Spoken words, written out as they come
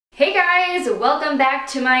Hey guys, welcome back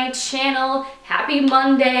to my channel. Happy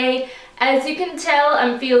Monday. As you can tell,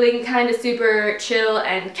 I'm feeling kind of super chill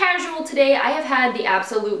and casual today. I have had the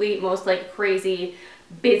absolutely most crazy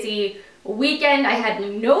busy weekend. I had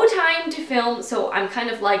no time to film, so I'm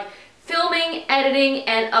kind of filming, editing,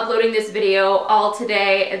 and uploading this video all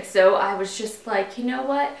today. And so I was just like, you know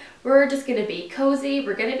what? We're just gonna be cozy,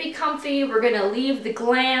 we're gonna be comfy, we're gonna leave the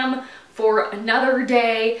glam for another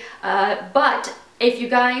day. But if you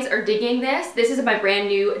guys are digging this is my brand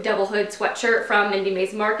new double hood sweatshirt from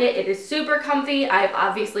Mindy Market. It is super comfy. I've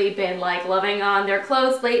obviously been loving on their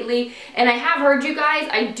clothes lately, and I have heard you guys,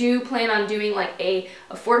 I do plan on doing a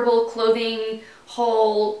affordable clothing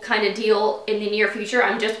haul kind of deal in the near future.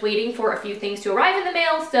 I'm just waiting for a few things to arrive in the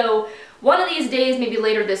mail, so one of these days, maybe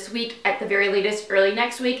later this week, at the very latest early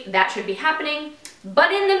next week, that should be happening.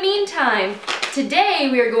 But in the meantime, today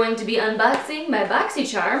we are going to be unboxing my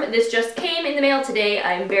Boxycharm. This just came in the mail today.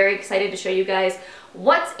 I'm very excited to show you guys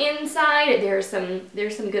what's inside. There's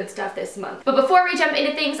some good stuff this month. But before we jump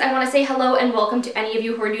into things, I want to say hello and welcome to any of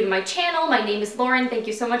you who are new to my channel. My name is Lauren. Thank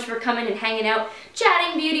you so much for coming and hanging out,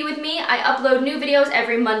 chatting beauty with me. I upload new videos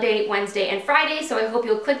every Monday, Wednesday, and Friday, so I hope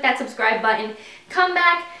you'll click that subscribe button, come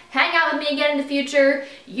back, hang out with me again in the future.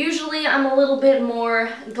 Usually I'm a little bit more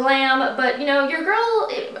glam, but you know, your girl,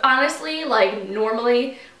 honestly,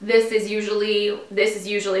 normally, this is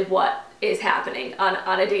usually what is happening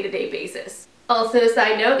on a day-to-day basis. Also,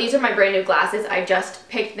 side note, these are my brand new glasses. I just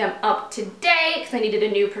picked them up today because I needed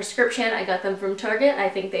a new prescription. I got them from Target. I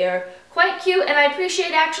think they are quite cute, and I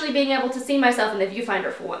appreciate actually being able to see myself in the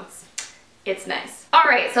viewfinder for once. It's nice.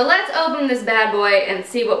 Alright, so let's open this bad boy and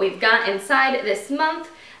see what we've got inside this month.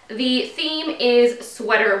 The theme is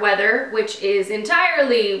sweater weather, which is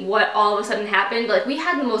entirely what all of a sudden happened. We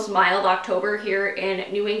had the most mild October here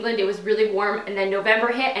in New England. It was really warm, and then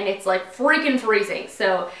November hit and it's freaking freezing.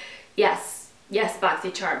 So yes,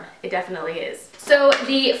 Boxycharm, it definitely is. So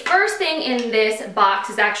the first thing in this box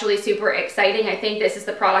is actually super exciting. I think this is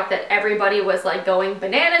the product that everybody was going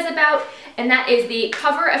bananas about, and that is the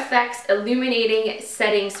Cover FX Illuminating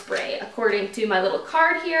Setting Spray. According to my little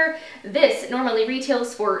card here, this normally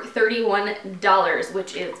retails for $31,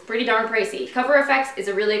 which is pretty darn pricey. Cover FX is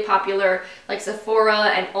a really popular Sephora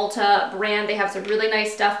and Ulta brand. They have some really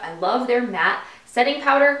nice stuff. I love their matte setting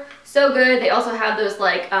powder, so good. They also have those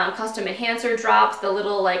custom enhancer drops, the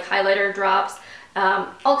little highlighter drops,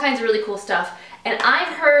 all kinds of really cool stuff. And I've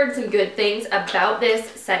heard some good things about this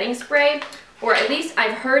setting spray, or at least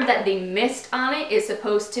I've heard that the mist on it is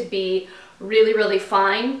supposed to be really, really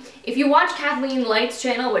fine. If you watch Kathleen Light's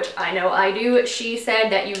channel, which I know I do, she said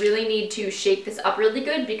that you really need to shake this up really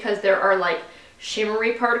good because there are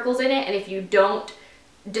shimmery particles in it, and if you don't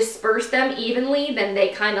disperse them evenly, then they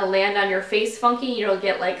kind of land on your face funky. You'll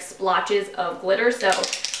get splotches of glitter. So,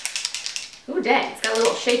 ooh, dang, it's got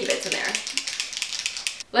little shaky bits in there.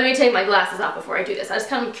 Let me take my glasses off before I do this. I was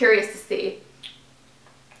kind of curious to see.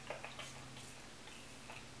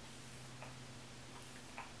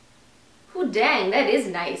 Ooh, dang, that is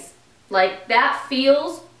nice. That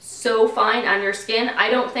feels so fine on your skin.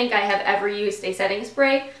 I don't think I have ever used a setting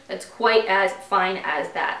spray that's quite as fine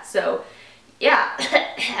as that. So yeah,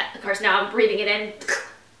 of course now I'm breathing it in.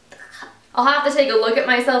 I'll have to take a look at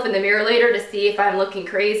myself in the mirror later to see if I'm looking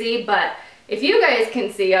crazy, but if you guys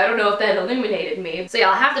can see, I don't know if that illuminated me. So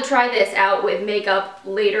yeah, I'll have to try this out with makeup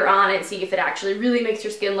later on and see if it actually really makes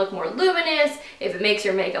your skin look more luminous, if it makes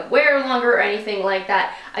your makeup wear longer or anything like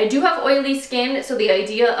that. I do have oily skin, so the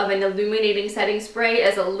idea of an illuminating setting spray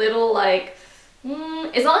is a little as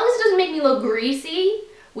long as it doesn't make me look greasy,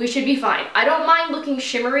 we should be fine. I don't mind looking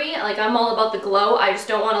shimmery, I'm all about the glow, I just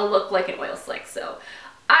don't want to look like an oil slick, so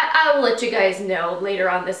I will let you guys know later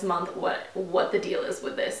on this month what the deal is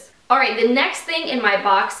with this. Alright, the next thing in my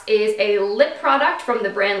box is a lip product from the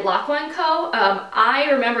brand Lock & Co. I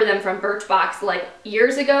remember them from Birchbox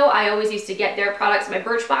years ago. I always used to get their products in my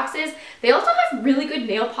Birchboxes. They also have really good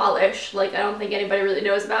nail polish. I don't think anybody really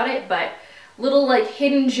knows about it, but little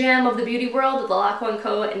hidden gem of the beauty world, the Lock &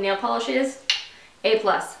 Co. nail polishes. A+.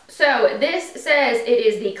 So this says it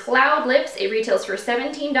is the Cloud Lips. It retails for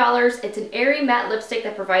 $17. It's an airy matte lipstick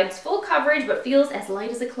that provides full coverage but feels as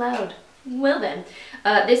light as a cloud. Well then.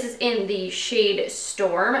 This is in the shade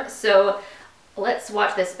Storm. So let's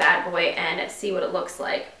watch this bad boy and see what it looks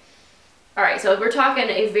like. Alright, so we're talking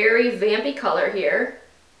a very vampy color here.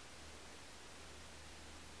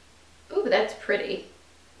 Ooh, that's pretty.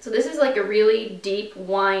 So this is a really deep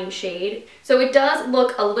wine shade. So it does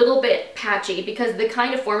look a little bit patchy because the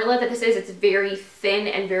kind of formula that this is, it's very thin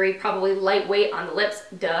and very probably lightweight on the lips.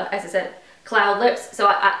 Duh, as I said, cloud lips, so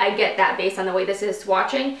I get that based on the way this is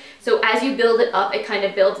swatching. So as you build it up, it kind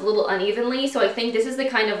of builds a little unevenly. So I think this is the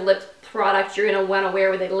kind of lip product you're gonna wanna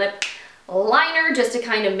wear with a lip liner just to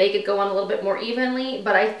kind of make it go on a little bit more evenly.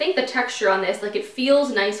 But I think the texture on this, like, it feels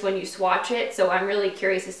nice when you swatch it, so I'm really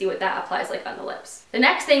curious to see what that applies like on the lips. The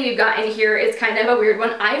next thing we've got in here is kind of a weird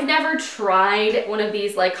one. I've never tried one of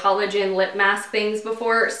these like collagen lip mask things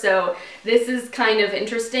before, so this is kind of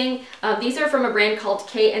interesting. These are from a brand called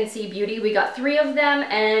KNC Beauty. We got 3 of them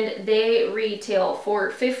and they retail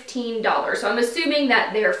for $15. So I'm assuming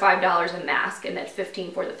that they're $5 a mask and that's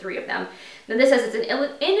 $15 for the 3 of them. Then this says it's an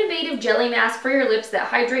innovative jelly mask for your lips that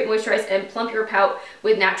hydrate, moisturize, and plump your pout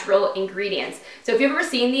with natural ingredients. So if you've ever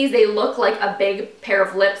seen these, they look like a big pair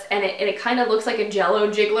of lips, and it kind of looks like a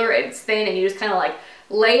Jello jiggler. It's thin, and you just kind of like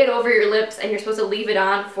lay it over your lips, and you're supposed to leave it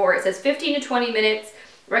on for, it says 15 to 20 minutes,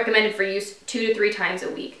 recommended for use 2 to 3 times a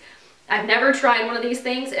week. I've never tried one of these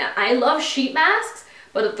things, and I love sheet masks,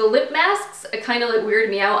 but the lip masks kind of like weird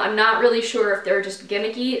me out. I'm not really sure if they're just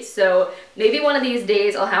gimmicky, so maybe one of these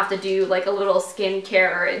days I'll have to do like a little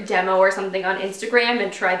skincare demo or something on Instagram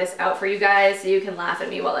and try this out for you guys so you can laugh at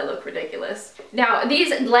me while I look ridiculous. Now,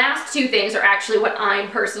 these last 2 things are actually what I'm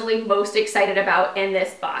personally most excited about in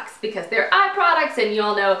this box because they're eye products, and you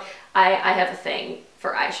all know I have a thing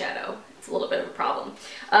for eyeshadow. It's a little bit of a problem.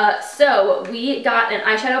 So we got an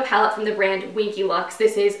eyeshadow palette from the brand Winky Lux.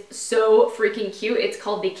 This is so freaking cute. It's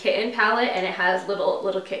called the Kitten palette, and it has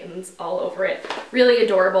little kittens all over it. Really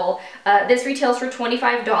adorable. This retails for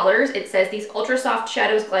 $25. It says these ultra soft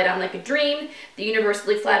shadows glide on like a dream. The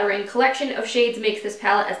universally flattering collection of shades makes this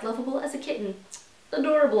palette as lovable as a kitten.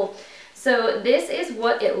 Adorable. So this is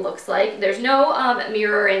what it looks like. There's no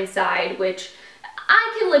mirror inside, which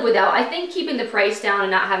I can live without. I think keeping the price down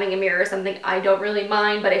and not having a mirror is something I don't really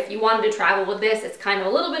mind, but if you wanted to travel with this, it's kind of a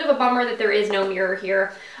little bit of a bummer that there is no mirror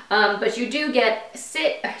here. But you do get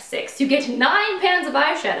you get 9 pans of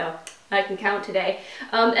eyeshadow. I can count today.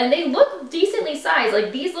 And they look decently sized.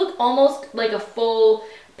 Like, these look almost like a full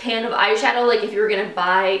pan of eyeshadow. Like if you were gonna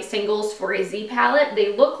buy singles for a Z palette,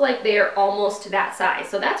 they look like they're almost that size,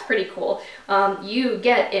 so that's pretty cool. You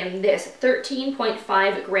get in this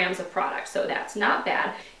 13.5 grams of product, so that's not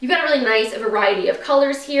bad. You got a really nice variety of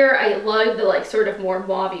colors here. I love the like sort of more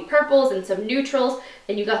mauvey purples and some neutrals,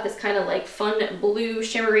 and you got this kind of like fun blue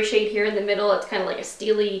shimmery shade here in the middle. It's kind of like a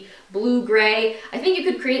steely blue gray. I think you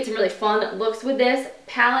could create some really fun looks with this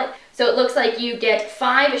palette. So it looks like you get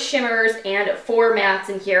 5 shimmers and 4 mattes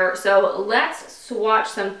in here. So let's swatch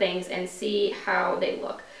some things and see how they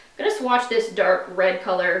look. I'm gonna swatch this dark red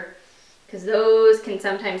color because those can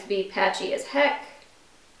sometimes be patchy as heck.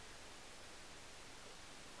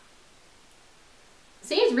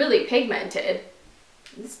 Seems really pigmented.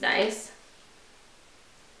 It's nice.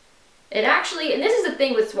 It actually, and this is the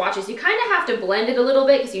thing with swatches, you kind of have to blend it a little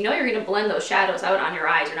bit because you know you're going to blend those shadows out on your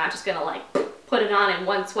eyes. You're not just going to like put it on in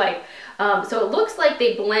one swipe. So it looks like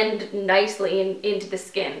they blend nicely into the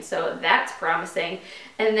skin, so that's promising.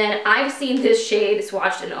 And then I've seen this shade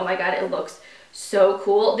swatched and oh my god, it looks so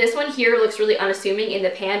cool. This one here looks really unassuming in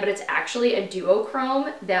the pan, but it's actually a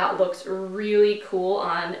duochrome that looks really cool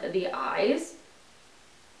on the eyes.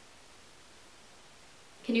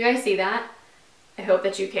 Can you guys see that? I hope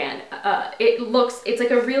that you can. It's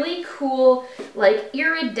like a really cool, like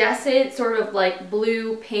iridescent sort of like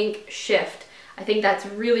blue pink shift. I think that's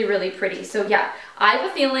really, really pretty. So yeah, I have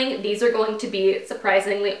a feeling these are going to be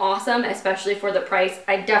surprisingly awesome, especially for the price.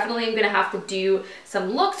 I definitely am gonna have to do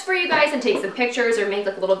some looks for you guys and take some pictures or make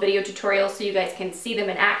like a little video tutorial so you guys can see them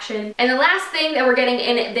in action. And the last thing that we're getting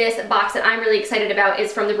in this box that I'm really excited about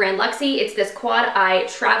is from the brand Luxie. It's this quad eye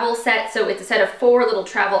travel set. So it's a set of 4 little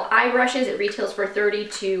travel eye brushes. It retails for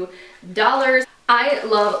 $32. I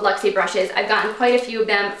love Luxie brushes. I've gotten quite a few of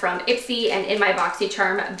them from Ipsy and in my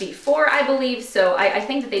Boxycharm before, I believe. So I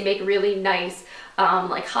think that they make really nice,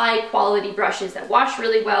 like high quality brushes that wash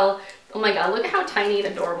really well. Oh my god, look at how tiny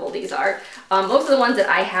and adorable these are. Most of the ones that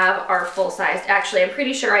I have are full sized. Actually, I'm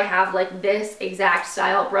pretty sure I have like this exact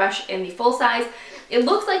style brush in the full size. It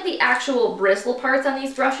looks like the actual bristle parts on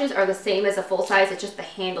these brushes are the same as a full size. It's just the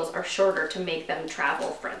handles are shorter to make them travel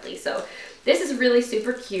friendly. So this is really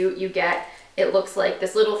super cute. You get, it looks like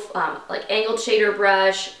this little like angled shader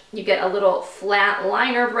brush. You get a little flat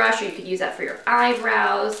liner brush, or you could use that for your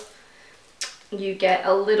eyebrows. You get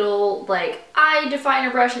a little like eye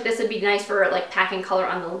definer brush. This would be nice for like packing color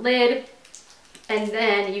on the lid. And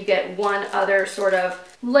then you get one other sort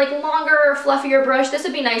of like longer, fluffier brush. This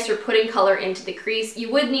would be nice for putting color into the crease.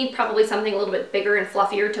 You would need probably something a little bit bigger and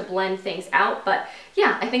fluffier to blend things out, but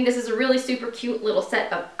yeah, I think this is a really super cute little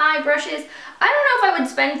set of eye brushes. I don't know if I would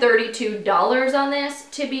spend $32 on this,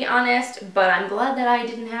 to be honest, but I'm glad that I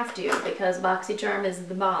didn't have to because Boxycharm is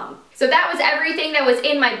the bomb. So that was everything that was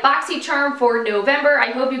in my Boxycharm for November.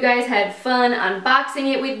 I hope you guys had fun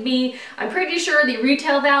unboxing it with me. I'm pretty sure the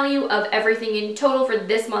retail value of everything in total for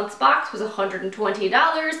this month's box was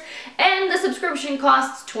 $120, and the subscription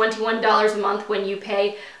costs $21 a month when you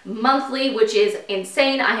pay monthly, which is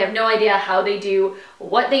insane. I have no idea how they do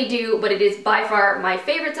what they do, but it is by far my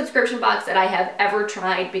favorite subscription box that I have ever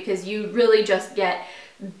tried because you really just get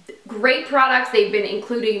great products. They've been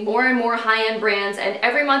including more and more high-end brands, and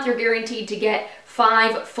every month you're guaranteed to get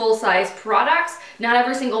 5 full-size products. Not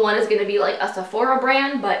every single one is going to be like a Sephora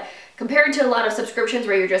brand, but compared to a lot of subscriptions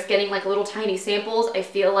where you're just getting like little tiny samples, I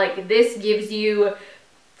feel like this gives you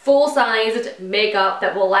full-sized makeup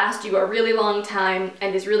that will last you a really long time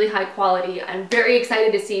and is really high quality. I'm very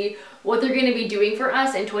excited to see what they're going to be doing for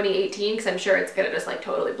us in 2018 because I'm sure it's going to just like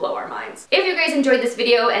totally blow our minds. If you guys enjoyed this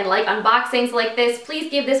video and like unboxings like this, please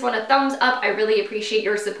give this one a thumbs up. I really appreciate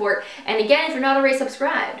your support. And again, if you're not already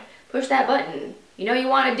subscribed, push that button. You know you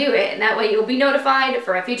want to do it, and that way you'll be notified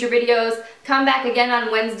for my future videos. Come back again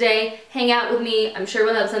on Wednesday, hang out with me. I'm sure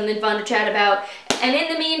we'll have something fun to chat about. And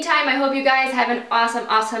in the meantime, I hope you guys have an awesome,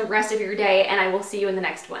 awesome rest of your day, and I will see you in the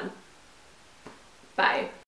next one. Bye.